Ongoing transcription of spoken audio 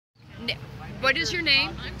What is your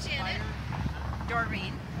name? I'm Janet.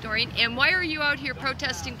 Doreen. Doreen. And why are you out here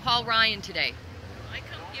protesting Paul Ryan today? I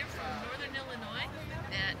come here from Northern Illinois.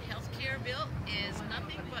 That health care bill is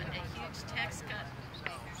nothing but a huge tax cut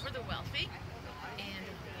for the wealthy. And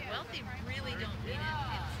the wealthy really don't need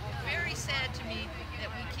it. It's very sad to me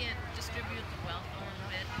that we can't distribute the wealth a little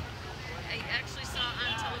bit. I actually saw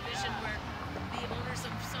on television where the owners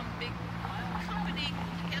of some big company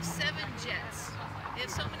have 7 jets. They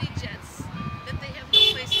have so many jets that they have no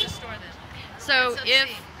place to store them. So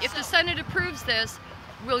if the Senate approves this,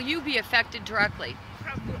 will you be affected directly?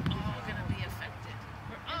 We're all going to be affected.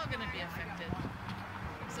 We're all going to be affected.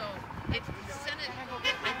 So if the Senate,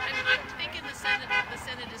 I'm thinking the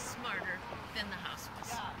Senate is smarter than the House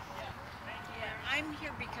was. I'm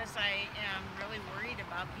here because I am really worried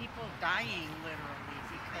about people dying, literally,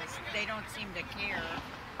 because they don't seem to care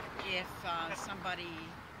if somebody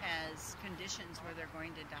has conditions where they're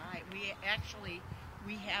going to die.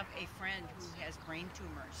 We have a friend who has brain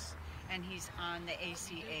tumors, and he's on the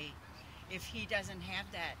ACA. If he doesn't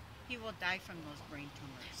have that, he will die from those brain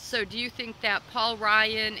tumors. So do you think that Paul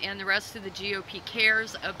Ryan and the rest of the GOP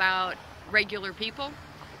cares about regular people?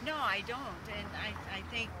 No, I don't, and I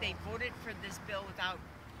think they voted for this bill without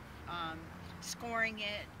scoring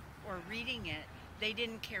it or reading it. They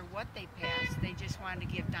didn't care what they passed. They just wanted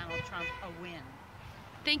to give Donald Trump a win.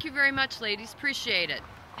 Thank you very much, ladies. Appreciate it.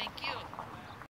 Thank you.